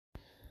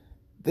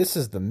This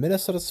is the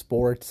Minnesota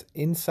Sports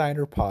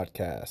Insider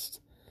Podcast.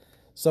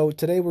 So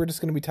today we're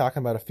just going to be talking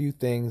about a few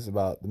things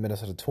about the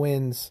Minnesota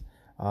Twins.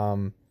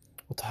 We'll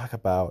talk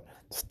about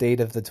the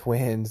state of the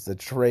Twins, the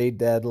trade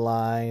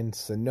deadline,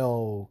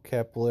 Sano,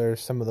 Kepler,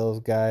 some of those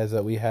guys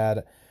that we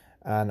had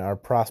on our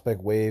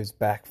prospect waves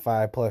back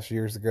 5+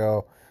 years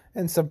ago,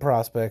 and some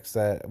prospects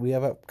that we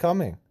have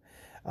upcoming.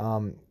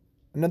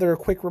 Another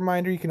quick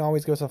reminder, you can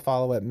always go to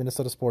follow at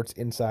Minnesota Sports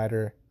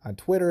Insider on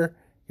Twitter.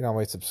 You can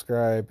always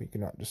subscribe. You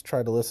can just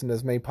try to listen to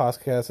as many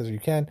podcasts as you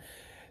can.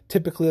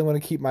 Typically, I'm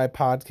going to keep my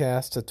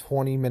podcast to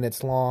 20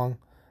 minutes long,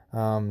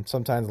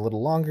 sometimes a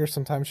little longer,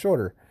 sometimes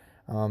shorter.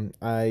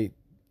 I,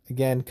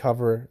 again,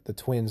 cover the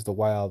Twins, the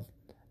Wild,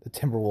 the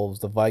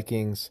Timberwolves, the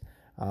Vikings.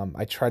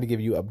 I try to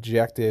give you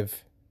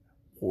objective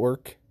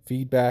work,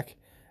 feedback,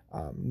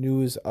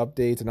 news,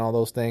 updates, and all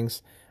those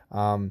things.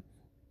 And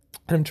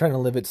I'm trying to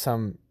limit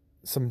some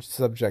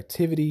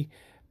subjectivity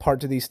part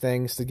to these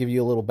things. To give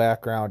you a little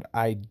background,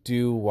 I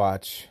do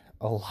watch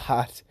a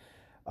lot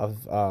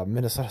of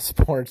Minnesota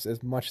sports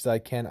as much as I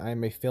can.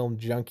 I'm a film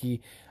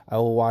junkie. I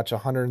will watch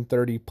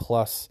 130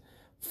 plus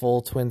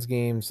full Twins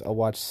games. I'll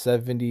watch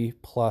 70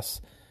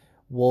 plus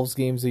Wolves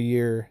games a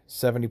year,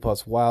 70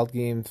 plus Wild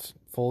games,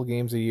 full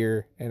games a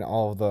year, and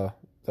all of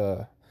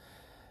the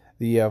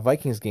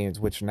Vikings games,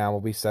 which now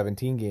will be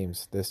 17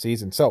 games this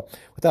season. So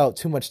without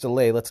too much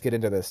delay, let's get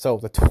into this. So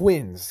the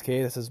Twins,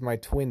 okay, this is my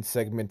Twins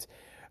segment.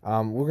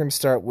 We're going to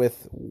start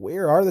with,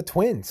 where are the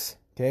Twins?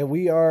 Okay,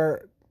 we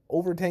are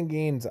over 10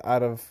 games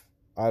out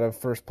of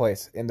first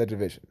place in the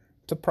division.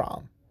 It's a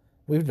problem.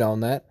 We've known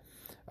that.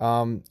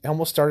 It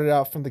almost started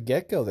out from the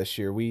get-go this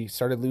year. We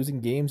started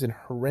losing games in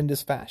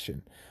horrendous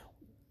fashion.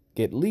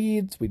 Get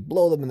leads, we'd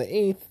blow them in the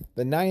 8th,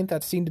 the 9th,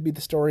 that seemed to be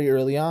the story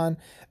early on.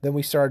 Then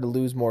we started to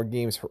lose more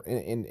games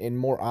in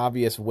more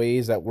obvious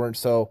ways that weren't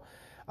so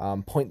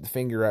point the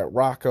finger at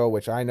Rocco,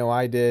 which I know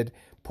I did,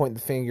 point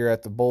the finger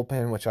at the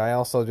bullpen, which I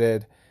also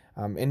did.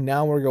 And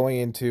now we're going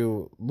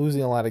into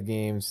losing a lot of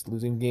games,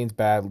 losing games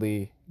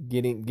badly,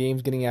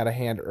 getting out of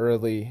hand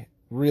early,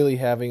 really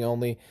having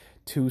only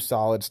 2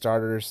 solid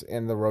starters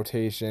in the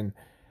rotation.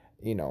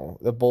 You know,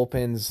 the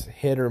bullpen's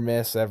hit or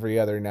miss every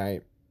other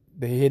night.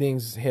 The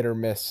hitting's hit or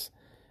miss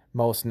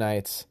most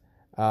nights.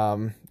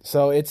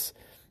 So it's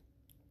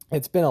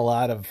been a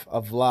lot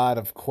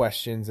of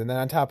questions. And then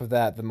on top of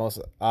that, the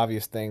most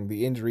obvious thing,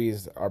 the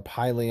injuries are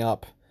piling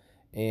up.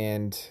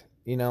 And,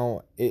 you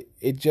know,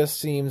 it just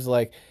seems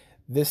like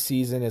this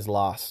season is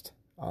lost.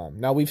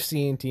 Now we've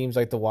seen teams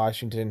like the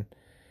Washington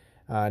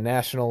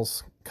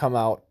Nationals come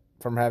out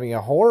from having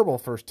a horrible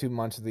first 2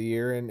 months of the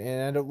year and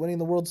end up winning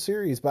the World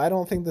Series. But I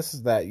don't think this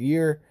is that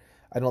year.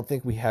 I don't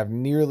think we have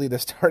nearly the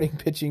starting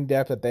pitching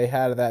depth that they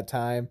had at that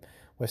time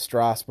with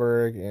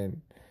Strasburg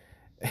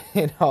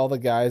and all the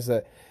guys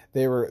that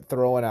they were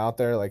throwing out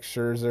there, like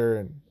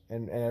Scherzer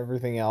and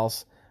everything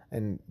else,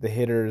 and the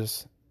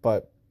hitters.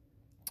 But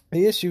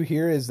the issue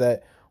here is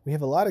that we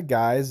have a lot of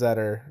guys that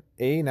are,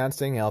 A, not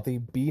staying healthy,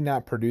 B,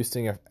 not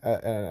producing at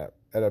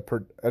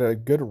a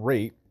good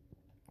rate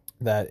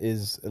that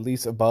is at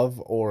least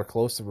above or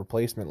close to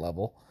replacement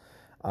level.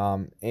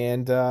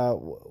 And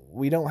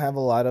we don't have a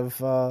lot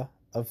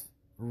of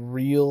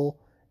real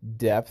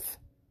depth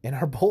in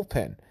our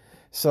bullpen.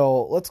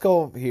 So let's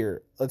go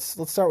here. Let's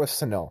start with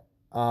Sano.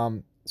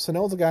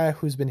 Sano's a guy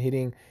who's been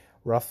hitting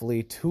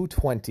roughly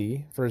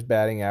 220 for his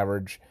batting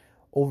average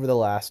over the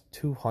last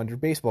 200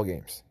 baseball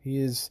games. He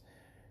is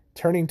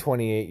turning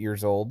 28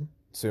 years old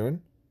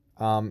soon.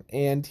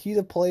 And he's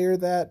a player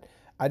that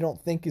I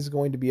don't think is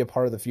going to be a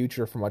part of the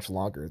future for much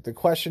longer. The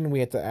question we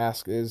have to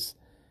ask is,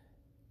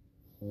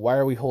 why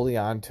are we holding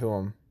on to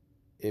him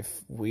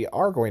if we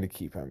are going to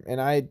keep him? And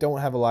I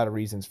don't have a lot of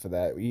reasons for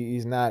that.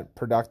 He's not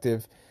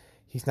productive.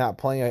 He's not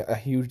playing a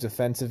huge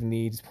defensive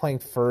need. He's playing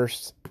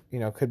first,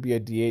 could be a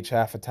DH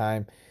half a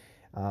time.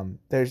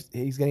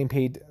 He's getting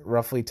paid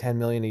roughly $10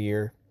 million a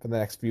year for the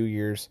next few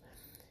years.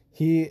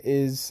 He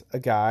is a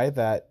guy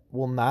that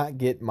will not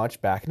get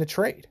much back in a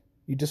trade.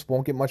 You just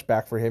won't get much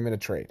back for him in a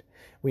trade.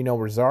 We know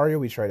Rosario,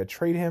 we tried to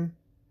trade him.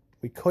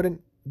 We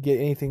couldn't get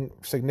anything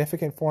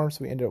significant for him,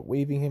 so we ended up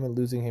waiving him and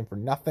losing him for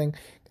nothing.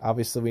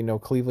 Obviously, we know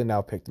Cleveland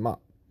now picked him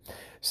up.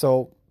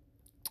 So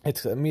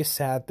it's going to be a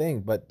sad thing,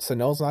 but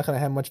Sano's not going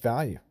to have much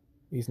value.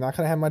 He's not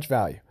going to have much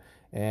value.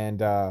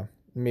 And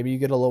maybe you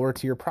get a lower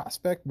tier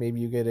prospect.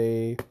 Maybe you get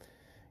it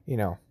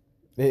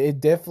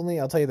definitely,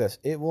 I'll tell you this,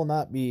 it will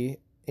not be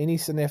any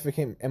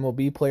significant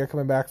MLB player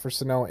coming back for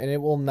Sano, and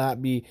it will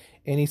not be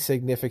any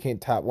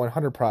significant top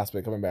 100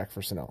 prospect coming back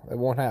for Sano. It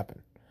won't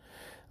happen.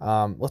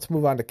 Let's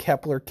move on to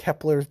Kepler.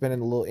 Kepler's been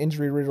in a little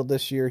injury riddle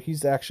this year.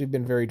 He's actually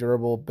been very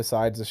durable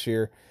besides this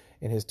year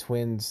in his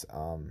Twins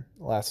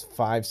last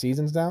 5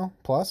 seasons now,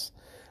 plus.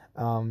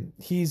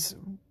 He's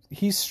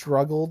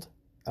struggled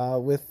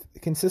with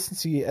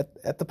consistency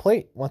at the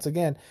plate. Once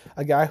again,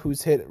 a guy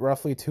who's hit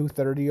roughly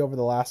 230 over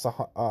the last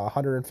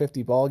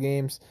 150 ball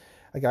games,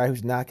 a guy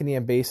who's not getting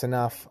on base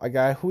enough, a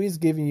guy who is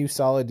giving you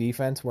solid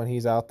defense when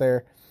he's out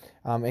there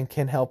and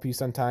can help you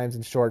sometimes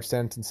in short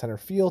sense in center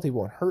field. He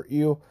won't hurt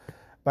you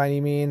by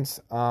any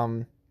means.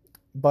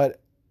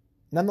 but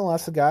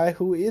nonetheless, a guy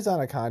who is on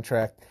a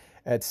contract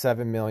at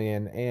 $7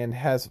 million and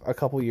has a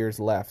couple years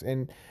left.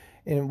 And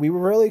we were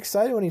really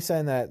excited when he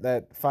signed that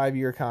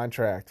 5-year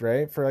contract,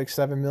 right, for like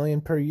 $7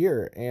 million per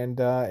year. And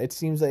it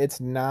seems that it's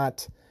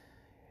not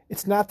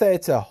that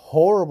it's a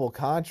horrible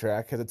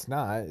contract, because it's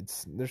not.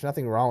 There's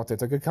nothing wrong with it.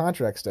 It's a good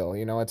contract still.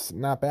 It's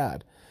not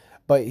bad,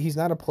 but he's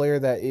not a player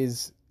that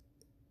is.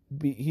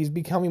 He's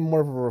becoming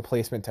more of a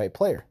replacement type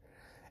player,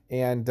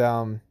 and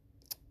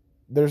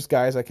there's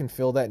guys that can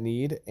fill that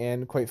need.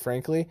 And quite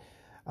frankly,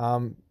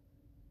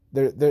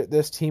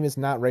 this team is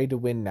not ready to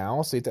win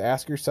now. So you have to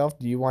ask yourself,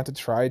 do you want to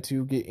try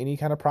to get any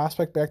kind of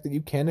prospect back that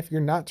you can if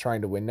you're not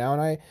trying to win now?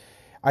 And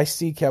I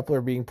see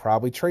Kepler being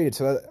probably traded.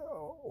 So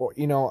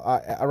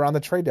around the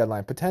trade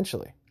deadline,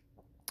 potentially.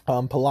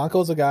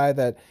 Polanco's a guy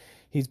that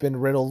he's been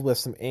riddled with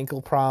some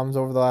ankle problems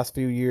over the last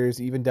few years,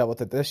 even dealt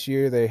with it this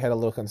year. They had a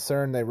little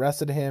concern. They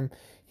rested him.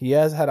 He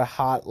has had a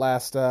hot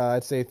last,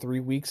 I'd say 3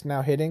 weeks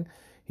now hitting.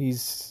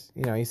 He's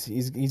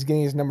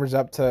getting his numbers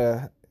up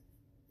to,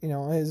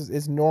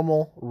 his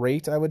normal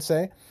rate, I would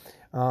say.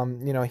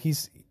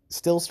 He's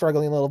still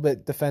struggling a little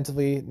bit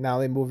defensively. Now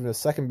they moved him to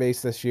second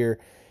base this year.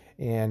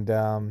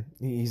 And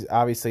he's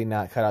obviously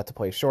not cut out to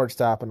play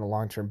shortstop on a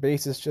long-term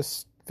basis,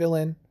 just fill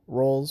in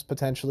roles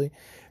potentially.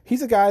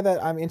 He's a guy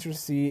that I'm interested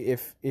to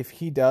see if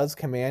he does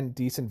command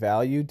decent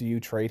value. Do you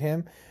trade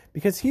him?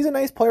 Because he's a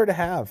nice player to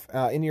have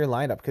in your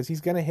lineup, because he's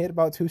going to hit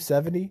about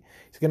 270.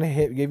 He's going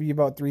to give you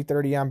about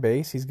 330 on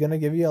base. He's going to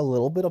give you a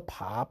little bit of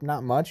pop,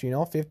 not much,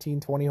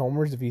 15, 20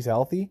 homers if he's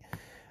healthy,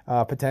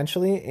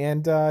 potentially.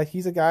 And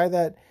he's a guy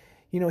that,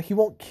 he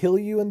won't kill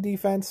you in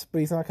defense, but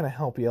he's not going to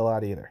help you a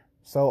lot either.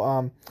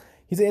 So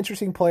he's an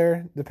interesting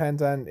player.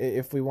 Depends on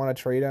if we want to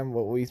trade him,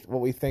 what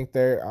we think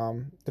there.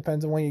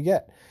 Depends on when you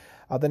get.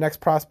 The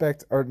next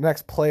prospect, or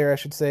next player, I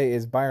should say,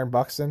 is Byron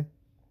Buxton.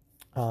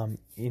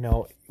 We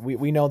know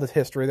the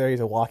history there. He's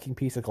a walking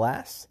piece of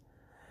glass.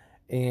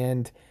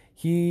 And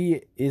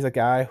he is a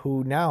guy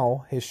who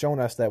now has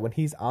shown us that when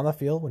he's on the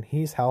field, when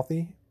he's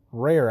healthy,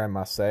 rare, I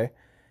must say,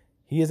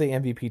 he is a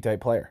MVP type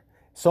player.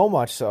 So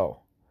much so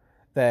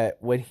that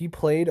when he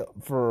played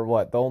for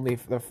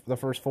the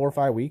first 4 or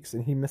 5 weeks,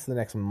 and he missed the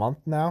next month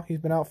now he's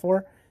been out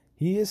for,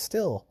 he is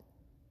still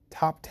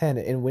top 10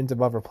 in wins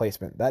above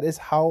replacement. That is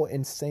how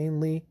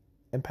insanely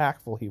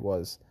impactful he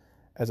was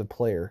as a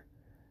player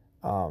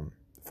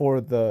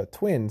for the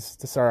Twins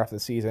to start off the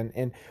season.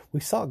 And we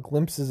saw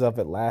glimpses of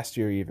it last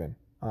year even.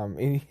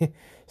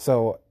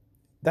 So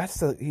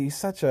it's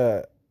such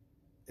a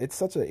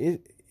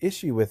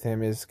issue with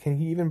him, is can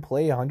he even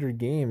play 100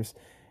 games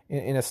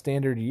in a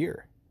standard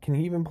year? Can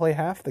he even play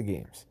half the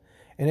games?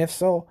 And if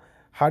so,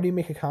 how do you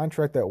make a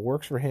contract that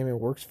works for him and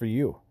works for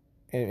you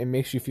and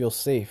makes you feel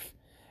safe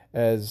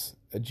as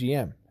a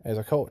GM, as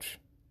a coach?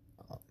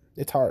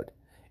 It's hard.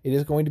 It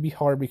is going to be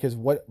hard, because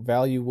what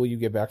value will you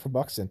get back for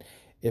Buxton?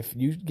 If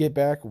you get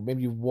back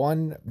maybe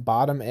one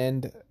bottom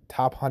end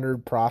top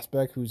 100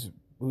 prospect who's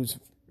he's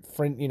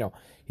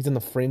in the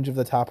fringe of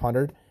the top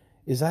 100,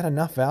 is that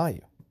enough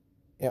value?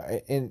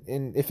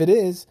 And if it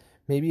is,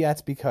 maybe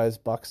that's because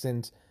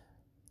Buxton's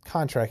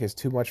contract is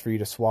too much for you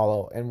to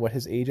swallow and what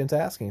his agent's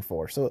asking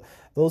for. So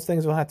those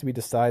things will have to be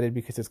decided,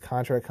 because his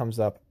contract comes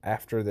up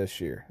after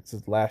this year. This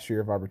is last year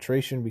of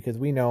arbitration, because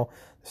we know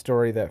the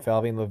story that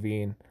Falvey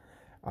Levine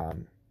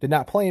did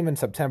not play him in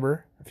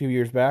September a few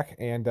years back,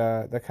 and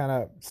that kind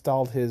of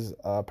stalled his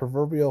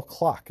proverbial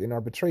clock in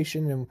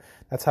arbitration, and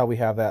that's how we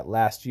have that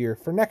last year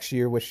for next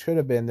year, which should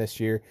have been this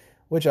year,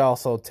 which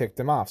also ticked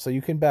him off. So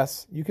you can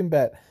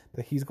bet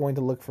that he's going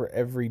to look for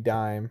every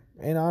dime,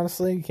 and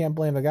honestly, you can't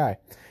blame the guy.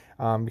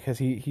 Because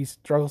he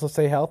struggles to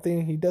stay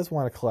healthy. He does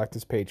want to collect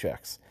his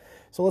paychecks.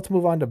 So let's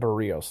move on to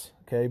Berrios.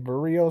 Okay,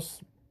 Berrios,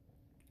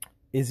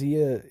 is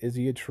he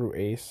a true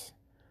ace?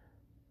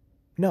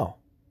 No,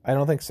 I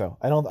don't think so.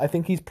 I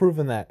think he's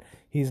proven that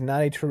he's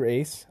not a true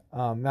ace.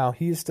 Now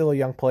he is still a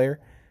young player.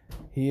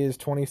 He is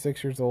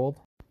 26 years old.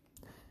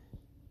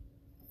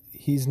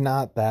 He's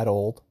not that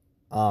old.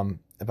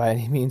 By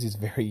any means, he's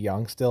very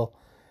young still,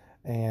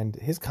 and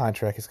his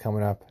contract is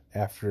coming up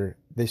after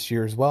this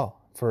year as well,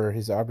 for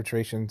his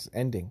arbitrations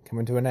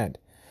coming to an end.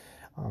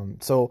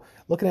 So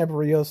looking at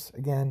Berrios,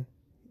 again,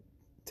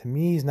 to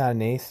me, he's not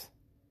an ace.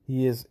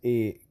 He is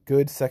a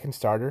good second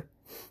starter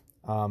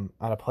on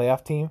a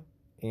playoff team.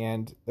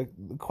 And the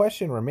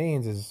question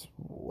remains is,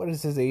 what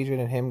is his agent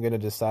and him going to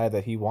decide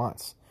that he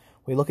wants?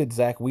 We look at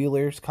Zach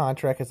Wheeler's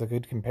contract as a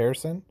good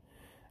comparison,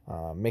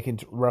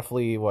 making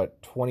roughly,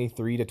 $23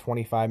 to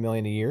 $25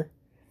 million a year.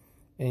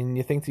 And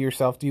you think to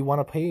yourself, do you want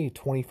to pay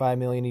 $25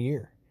 million a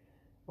year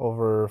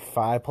over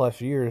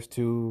 5+ years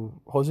to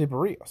Jose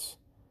Berrios,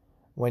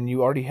 when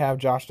you already have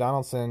Josh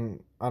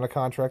Donaldson on a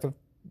contract of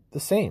the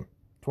same,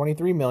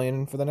 $23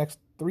 million for the next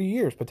 3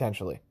 years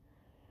potentially?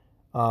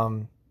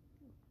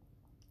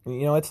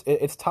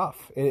 It's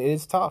tough. It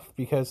is tough,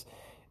 because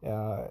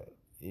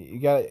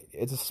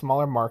it's a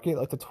smaller market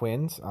like the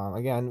Twins.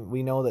 Again,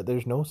 we know that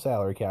there's no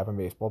salary cap in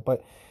baseball,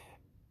 but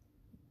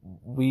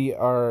we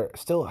are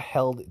still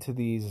held to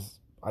these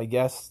I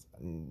guess,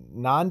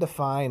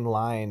 non-defined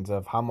lines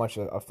of how much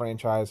a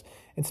franchise,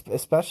 and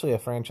especially a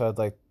franchise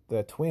like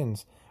the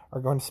Twins, are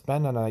going to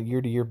spend on a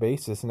year-to-year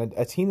basis. And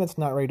a team that's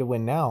not ready to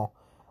win now,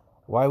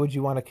 why would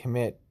you want to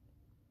commit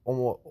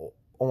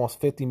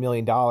almost $50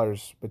 million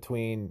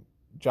between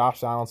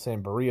Josh Donaldson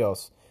and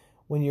Barrios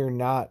when you're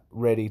not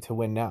ready to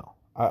win now?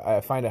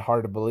 I find it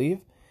hard to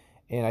believe,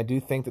 and I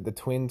do think that the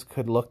Twins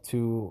could look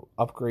to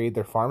upgrade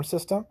their farm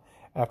system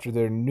after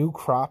their new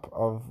crop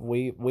of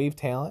wave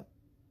talent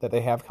that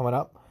they have coming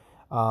up,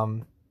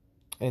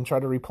 and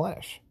try to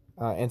replenish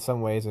in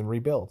some ways and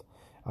rebuild.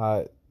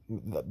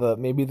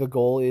 Maybe the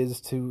goal is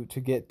to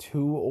get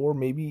 2 or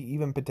maybe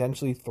even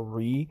potentially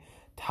 3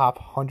 top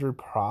 100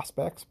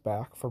 prospects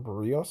back for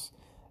Barrios.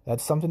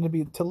 That's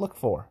something to look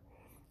for.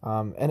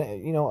 And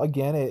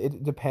again,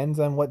 it depends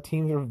on what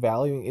teams are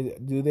valuing.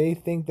 Do they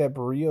think that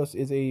Barrios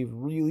is a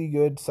really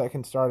good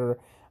second starter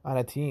on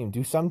a team?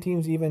 Do some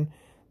teams even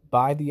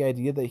buy the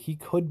idea that he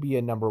could be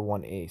a number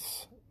 1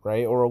 ace,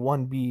 right, or a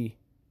 1B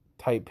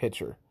type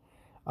pitcher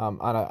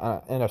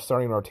in a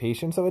starting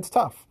rotation? So it's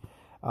tough.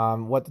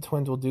 What the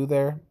Twins will do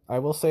there, I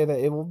will say that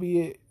it will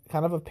be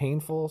kind of a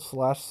painful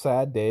 /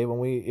 sad day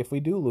if we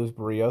do lose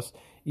Barrios,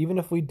 even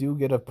if we do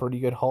get a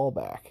pretty good haul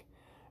back,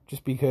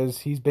 just because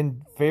he's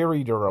been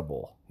very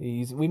durable.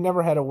 We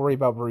never had to worry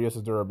about Barrios'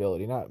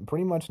 durability,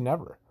 pretty much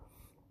never.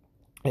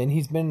 And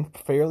he's been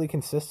fairly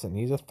consistent.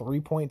 He's a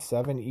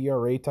 3.7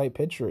 ERA type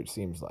pitcher, it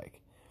seems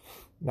like.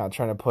 Not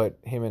trying to put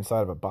him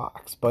inside of a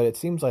box, but it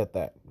seems like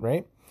that,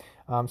 right?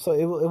 So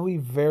it will be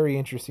very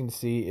interesting to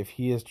see if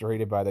he is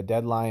traded by the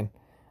deadline.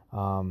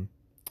 And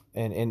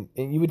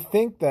you would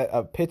think that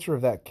a pitcher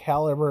of that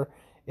caliber,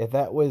 if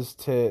that was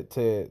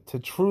to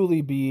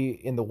truly be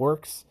in the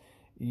works,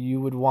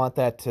 you would want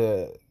that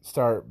to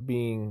start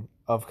being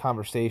of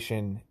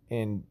conversation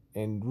and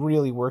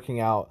really working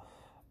out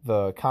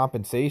the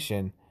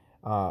compensation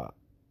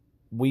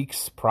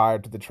weeks prior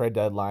to the trade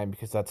deadline,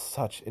 because that's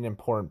such an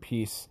important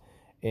piece,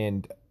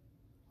 and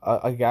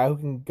a guy who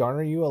can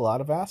garner you a lot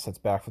of assets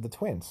back for the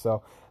Twins.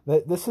 So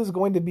this is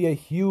going to be a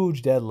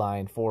huge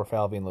deadline for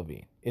Falvey and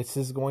Levine. This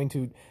is going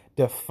to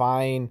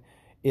define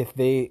if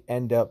they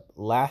end up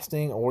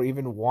lasting or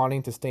even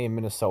wanting to stay in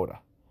Minnesota.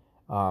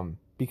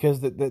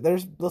 Because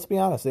let's be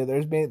honest,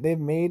 they've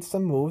made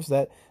some moves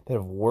that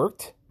have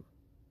worked.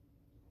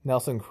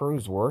 Nelson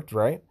Cruz worked,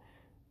 right?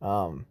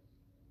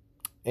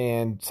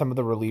 And some of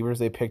the relievers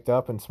they picked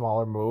up in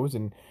smaller moves,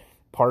 and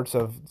parts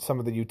of some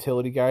of the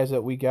utility guys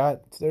that we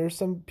got, there's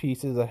some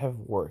pieces that have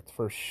worked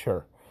for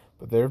sure.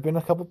 But there have been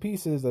a couple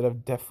pieces that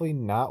have definitely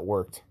not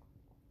worked,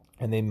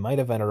 and they might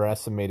have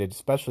underestimated,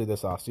 especially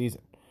this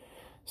offseason.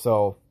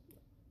 So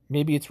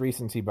maybe it's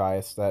recency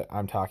bias that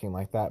I'm talking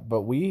like that,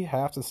 but we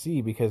have to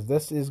see, because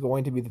this is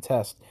going to be the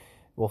test.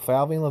 Will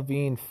Falvey and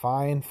Levine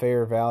find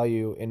fair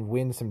value and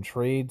win some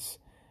trades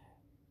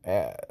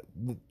at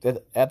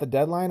the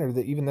deadline, or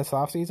even this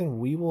offseason?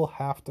 We will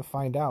have to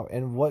find out.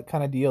 And what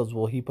kind of deals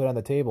will he put on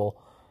the table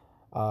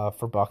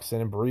for Buxton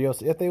and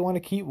Barrios, if they want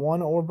to keep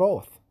one or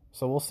both?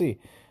 So we'll see.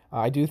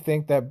 I do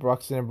think that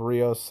Buxton and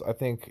Barrios, I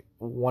think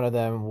one of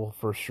them will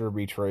for sure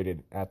be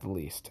traded at the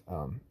least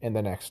in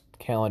the next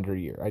calendar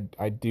year.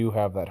 I do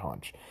have that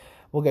hunch.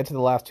 We'll get to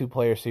the last 2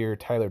 players here.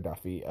 Tyler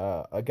Duffey,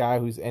 a guy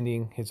who's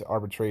ending his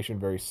arbitration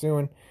very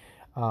soon.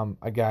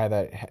 A guy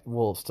that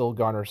will still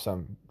garner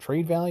some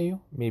trade value.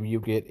 Maybe you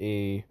get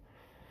a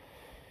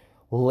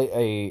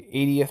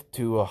 80th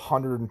to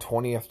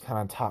 120th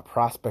kind of top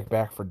prospect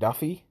back for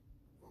Duffey.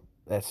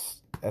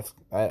 That's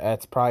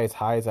probably as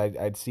high as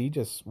I'd see,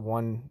 just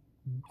one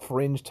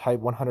fringe type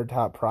 100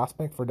 top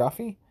prospect for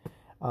Duffey,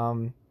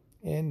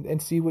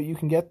 and see what you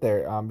can get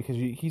there, because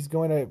he's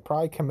going to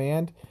probably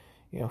command,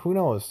 who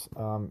knows,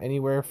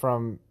 anywhere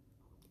from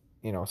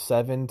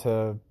 7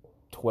 to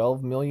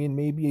 12 million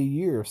maybe a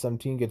year if some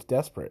team gets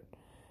desperate.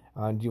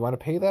 Do you want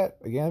to pay that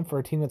again for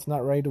a team that's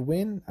not ready to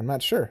win? I'm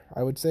not sure.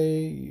 I would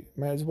say you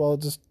might as well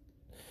just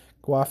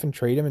go off and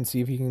trade him and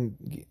see if you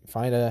can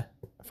find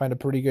a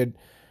pretty good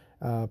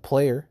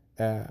player,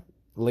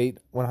 late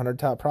 100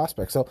 top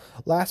prospect. So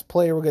last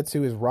player we'll get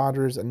to is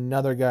Rogers,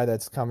 another guy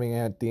that's coming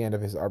at the end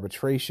of his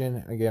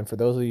arbitration. Again, for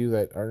those of you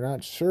that are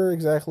not sure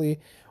exactly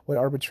what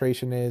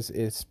arbitration is,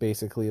 it's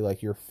basically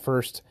like your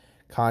first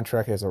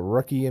contract as a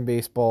rookie in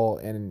baseball,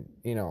 and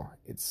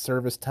it's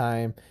service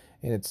time,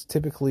 and it's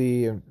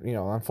typically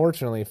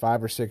unfortunately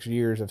 5 or 6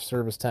 years of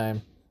service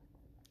time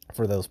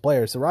for those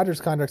players. So Rogers'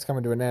 contract's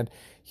coming to an end.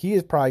 He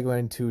is probably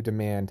going to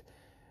demand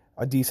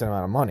a decent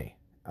amount of money.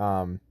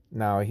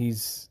 Now he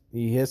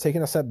has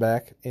taken a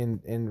setback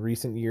in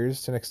recent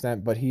years to an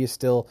extent, but he is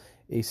still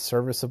a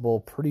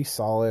serviceable, pretty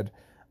solid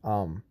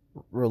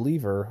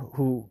reliever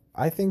who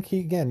I think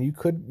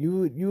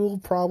you'll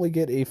probably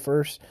get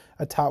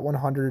a top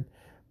 100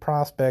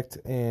 prospect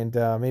and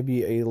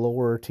maybe a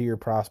lower tier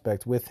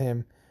prospect with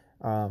him.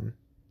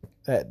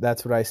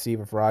 That's what I see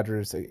with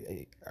Rogers.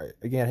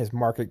 Again, his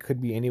market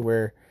could be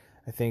anywhere,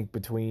 I think,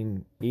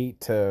 between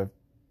 8 to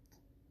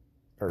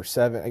or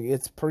 7.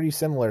 It's pretty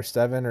similar,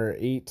 7 or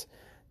 8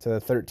 to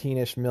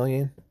 13-ish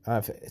million.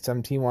 If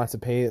some team wants to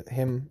pay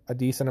him a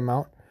decent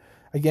amount.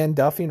 Again,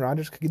 Duffy and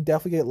Rogers could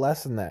definitely get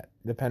less than that,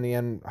 depending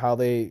on how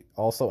they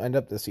also end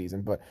up this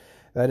season. But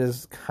that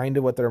is kind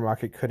of what their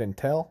market could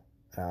entail.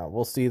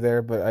 We'll see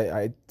there, but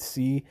I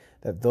see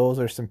that those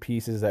are some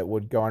pieces that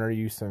would garner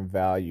you some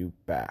value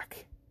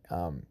back.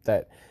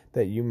 That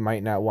you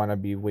might not want to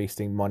be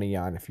wasting money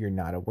on if you're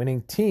not a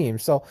winning team.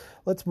 So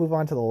let's move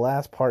on to the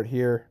last part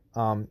here.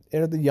 Are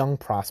the young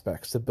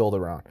prospects to build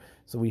around.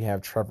 So we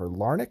have Trevor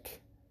Larnach,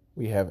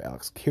 we have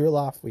Alex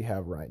Kirilloff, we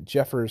have Ryan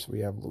Jeffers, we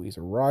have Luis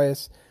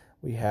Arias,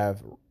 we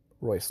have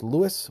Royce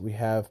Lewis, we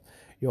have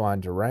Jhoan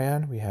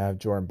Duran, we have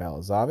Jordan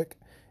Balazovic,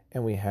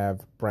 and we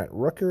have Brent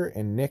Rooker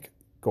and Nick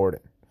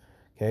Gordon.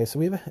 Okay, so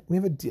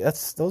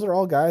those are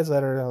all guys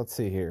that are, let's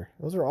see here.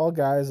 Those are all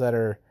guys that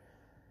are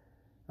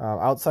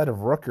outside of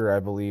Rooker, I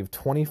believe,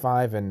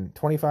 25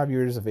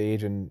 years of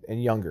age and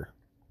younger.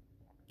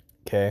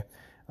 Okay,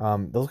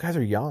 those guys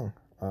are young.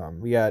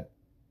 We got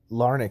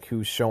Larnach,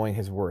 who's showing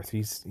his worth.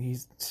 He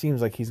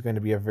seems like he's going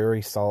to be a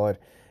very solid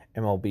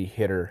MLB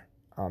hitter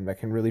that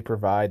can really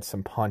provide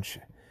some punch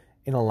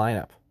in a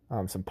lineup,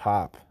 some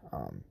pop,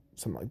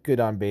 some good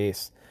on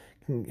base,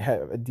 can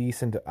have a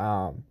decent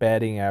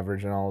batting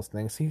average and all those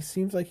things. He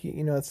seems like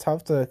it's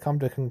tough to come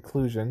to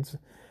conclusions,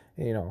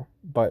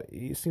 but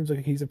he seems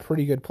like he's a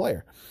pretty good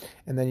player.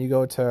 And then you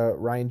go to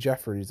Ryan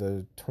Jeffers,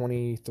 a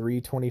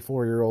 23,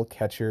 24-year-old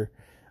catcher.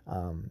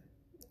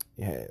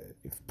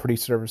 Pretty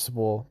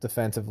serviceable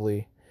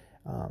defensively.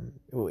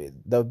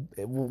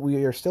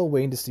 We are still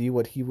waiting to see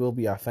what he will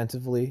be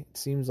offensively. It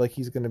seems like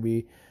he's going to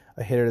be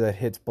a hitter that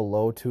hits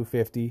below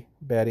 250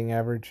 batting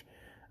average.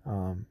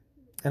 And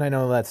I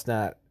know that's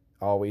not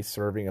always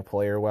serving a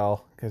player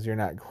well because you're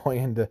not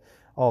going into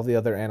all the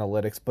other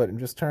analytics, but I'm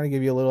just trying to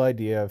give you a little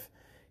idea of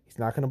he's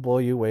not going to blow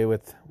you away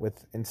with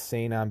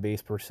insane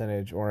on-base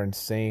percentage or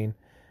insane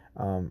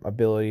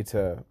ability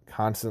to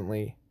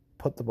constantly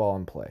put the ball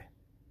in play.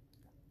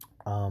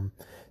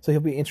 So he'll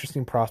be an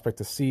interesting prospect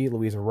to see.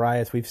 Luis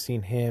Arias, we've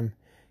seen him.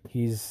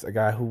 He's a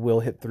guy who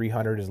will hit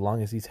 300 as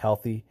long as he's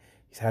healthy.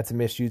 He's had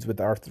some issues with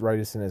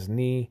arthritis in his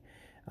knee.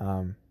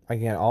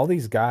 Again, all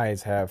these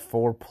guys have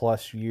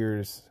 4+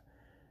 years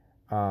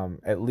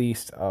at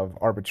least of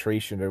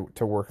arbitration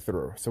to work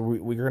through. So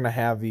we're going to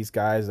have these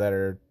guys that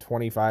are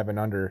 25 and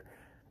under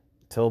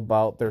till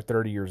about they're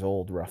 30 years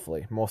old,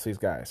 roughly. Most of these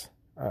guys,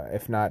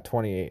 if not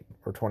 28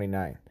 or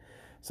 29.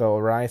 So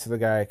Arias is the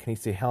guy, can he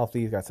stay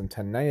healthy? He's got some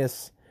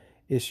tendinitis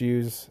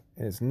issues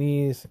in his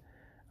knees.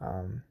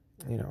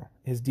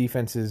 His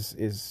defense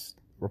is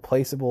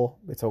replaceable.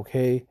 It's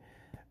okay.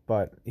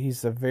 But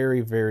he's a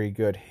very, very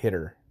good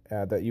hitter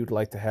that you'd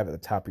like to have at the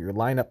top of your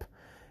lineup.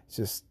 It's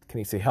just, can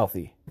he stay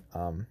healthy?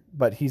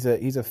 But he's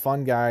a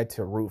fun guy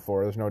to root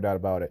for. There's no doubt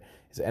about it.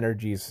 His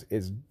energy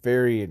is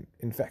very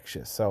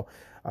infectious. So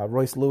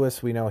Royce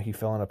Lewis, we know he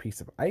fell on a piece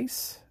of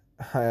ice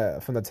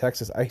from the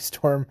Texas ice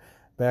storm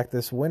back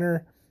this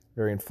winter.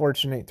 Very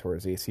unfortunate, tore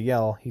his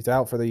ACL. He's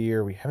out for the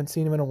year. We haven't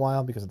seen him in a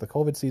while because of the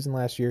COVID season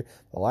last year.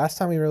 The last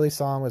time we really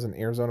saw him was in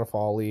Arizona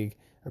Fall League,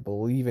 I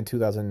believe in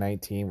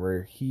 2019,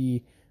 where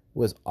he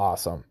was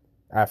awesome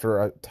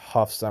after a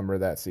tough summer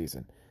that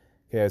season.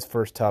 Okay, his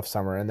first tough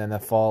summer, and then the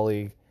Fall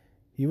League,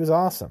 he was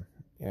awesome.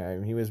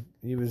 Yeah, he was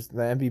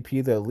the MVP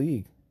of the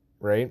league,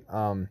 right?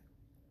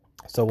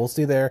 So we'll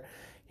see there.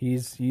 He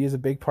is a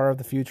big part of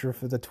the future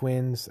for the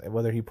Twins.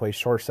 Whether he plays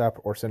shortstop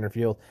or center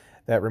field,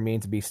 that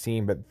remains to be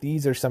seen. But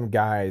these are some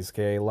guys,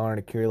 okay,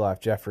 Larnach,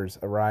 Kirilloff, Jeffers,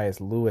 Arias,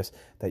 Lewis,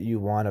 that you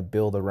want to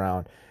build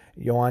around.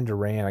 Jhoan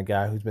Duran, a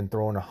guy who's been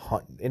throwing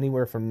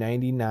anywhere from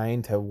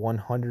 99 to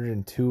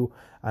 102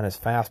 on his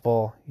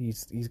fastball.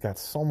 He's got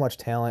so much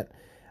talent.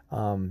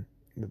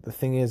 The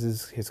thing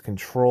is his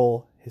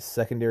control, his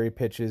secondary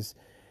pitches.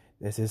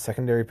 Is his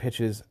secondary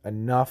pitches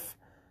enough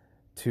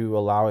to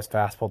allow his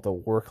fastball to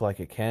work like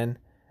it can?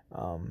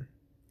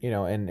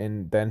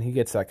 And then he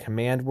gets that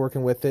command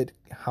working with it.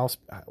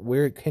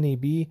 Where can he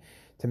be?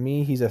 To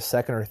me, he's a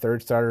second or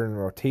third starter in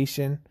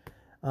rotation,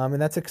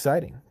 and that's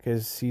exciting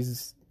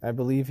because I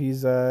believe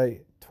he's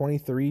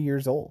 23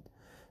 years old.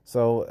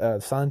 So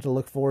something to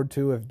look forward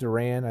to. If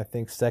Duran, I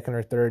think second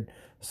or third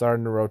starter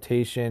in the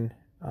rotation.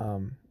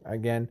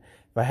 Again,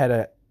 if I had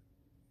to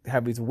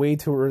have these way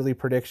too early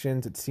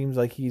predictions, it seems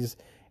like he's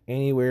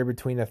anywhere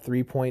between a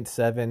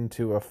 3.7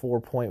 to a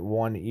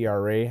 4.1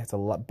 ERA. It's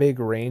a big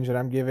range that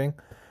I'm giving,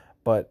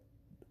 but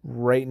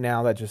right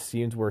now that just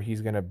seems where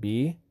he's going to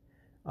be.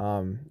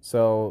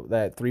 So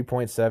that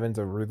 3.7 is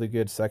a really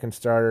good second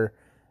starter.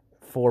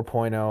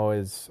 4.0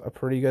 is a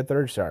pretty good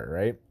third starter,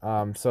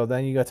 right? So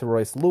then you got to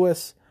Royce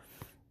Lewis.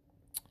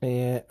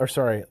 We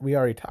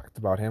already talked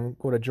about him.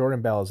 Go to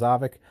Jordan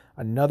Balazovic,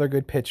 another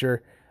good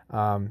pitcher.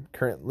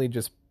 Currently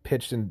just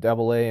pitched in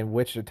Double-A in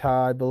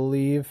Wichita, I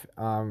believe.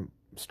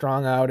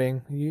 Strong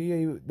outing.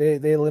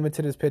 They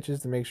limited his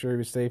pitches to make sure he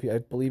was safe. I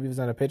believe he was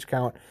on a pitch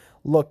count.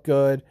 Looked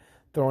good.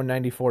 Throwing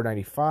 94,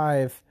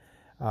 95.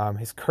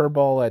 His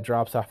curveball that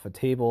drops off the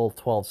table,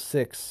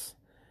 12-6.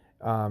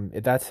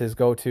 That's his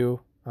go-to.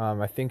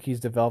 I think he's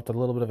developed a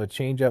little bit of a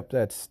changeup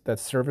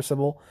that's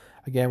serviceable.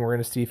 Again, we're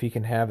going to see if he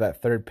can have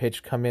that third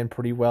pitch come in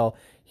pretty well.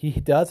 He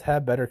does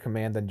have better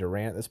command than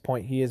Duran at this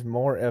point. He is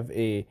more of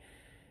a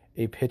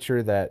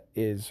pitcher that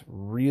is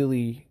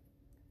really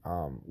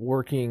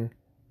working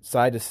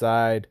side to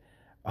side,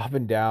 up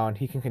and down.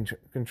 He can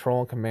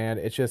control and command.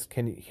 It's just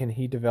can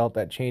he develop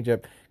that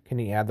changeup? Can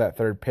he add that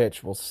third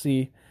pitch? We'll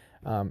see.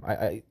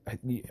 I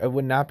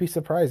would not be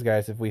surprised,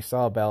 guys, if we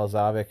saw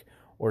Balazovic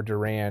or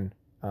Duran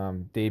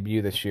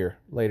debut this year,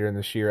 later in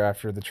this year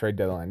after the trade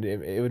deadline.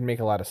 It would make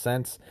a lot of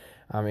sense.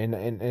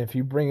 And if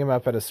you bring him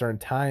up at a certain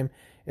time,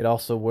 it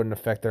also wouldn't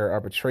affect their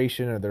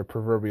arbitration or their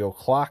proverbial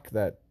clock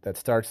that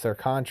starts their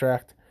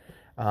contract.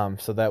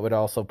 So that would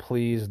also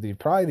please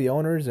probably the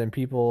owners and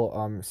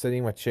people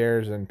sitting with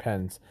chairs and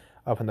pens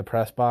up in the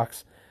press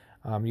box.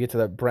 You get to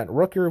the Brent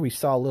Rooker. We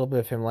saw a little bit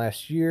of him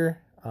last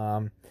year.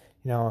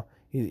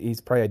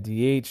 He's probably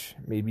a DH.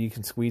 Maybe you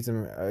can squeeze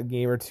him a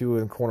game or two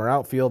in corner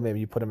outfield. Maybe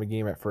you put him a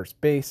game at first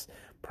base.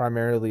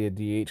 Primarily a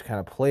DH kind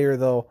of player,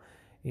 though.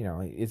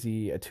 Is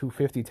he a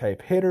 250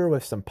 type hitter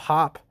with some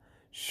pop?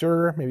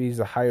 Sure. Maybe he's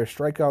a higher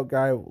strikeout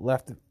guy. A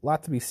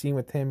lot to be seen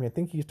with him. I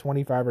think he's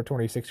 25 or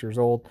 26 years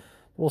old.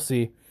 We'll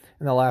see.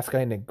 And the last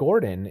guy, Nick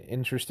Gordon,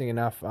 interesting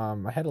enough,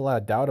 I had a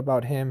lot of doubt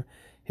about him,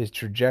 his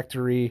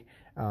trajectory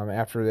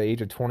after the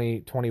age of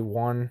 20,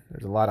 21.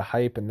 There's a lot of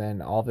hype, and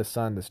then all of a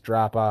sudden this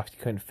drop-off. You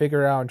couldn't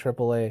figure out in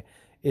AAA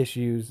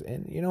issues.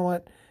 And you know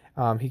what?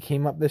 He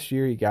came up this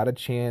year. He got a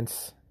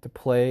chance to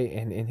play,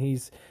 and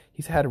he's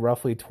had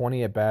roughly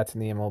 20 at-bats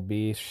in the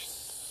MLB.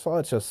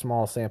 Such a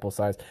small sample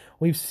size.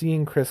 We've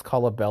seen Chris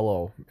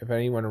Colabello, if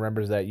anyone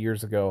remembers that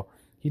years ago.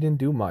 He didn't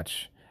do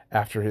much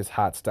after his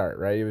hot start,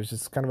 right? It was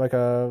just kind of like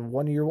a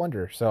one-year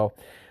wonder. So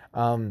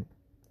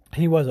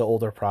he was an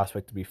older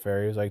prospect, to be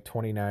fair. He was like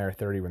 29 or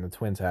 30 when the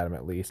Twins had him,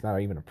 at least. Not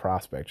even a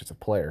prospect, just a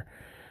player.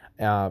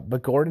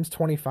 But Gordon's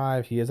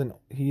 25.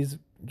 He's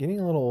getting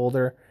a little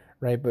older,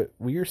 right? But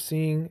we are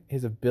seeing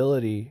his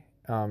ability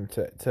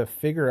to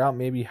figure out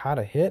maybe how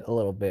to hit a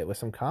little bit with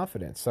some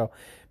confidence. So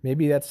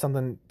maybe that's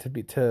something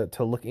to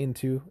look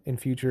into in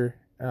future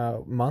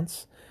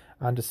months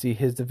to see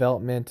his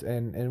development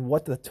and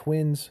what the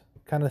Twins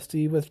kind of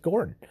see with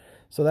Gordon.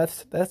 So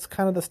that's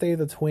kind of the state of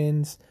the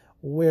Twins,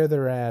 where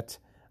they're at.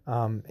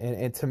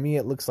 And to me,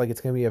 it looks like it's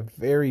going to be a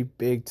very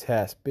big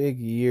test, big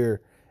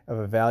year of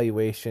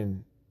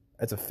evaluation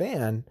as a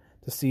fan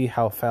to see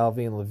how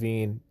Falvey and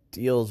Levine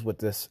deals with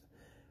this.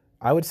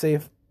 I would say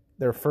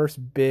their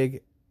first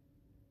big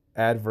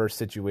adverse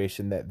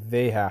situation that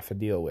they have to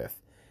deal with.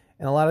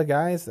 And a lot of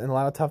guys and a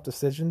lot of tough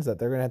decisions that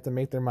they're going to have to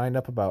make their mind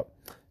up about.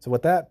 So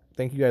with that,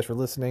 thank you guys for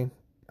listening.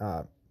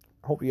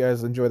 Hope you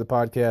guys enjoy the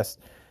podcast.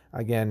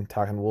 Again,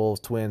 talking Wolves,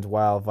 Twins,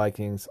 Wild,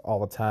 Vikings all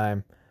the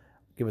time.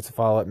 Give us a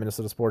follow at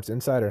Minnesota Sports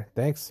Insider.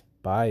 Thanks.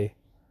 Bye.